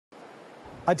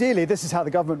Ideally, this is how the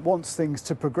government wants things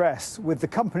to progress, with the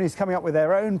companies coming up with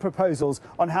their own proposals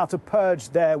on how to purge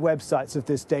their websites of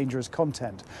this dangerous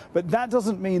content. But that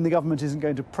doesn't mean the government isn't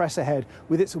going to press ahead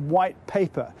with its white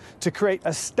paper to create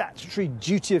a statutory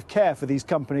duty of care for these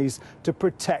companies to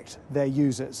protect their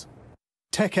users.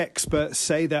 Tech experts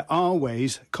say there are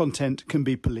ways content can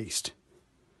be policed.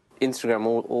 Instagram,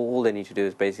 all they need to do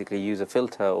is basically use a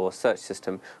filter or search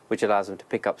system which allows them to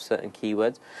pick up certain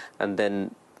keywords and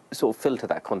then sort of filter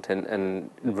that content and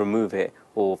remove it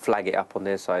or flag it up on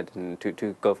their side and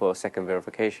to go for a second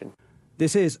verification.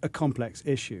 This is a complex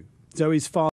issue. Zoe's father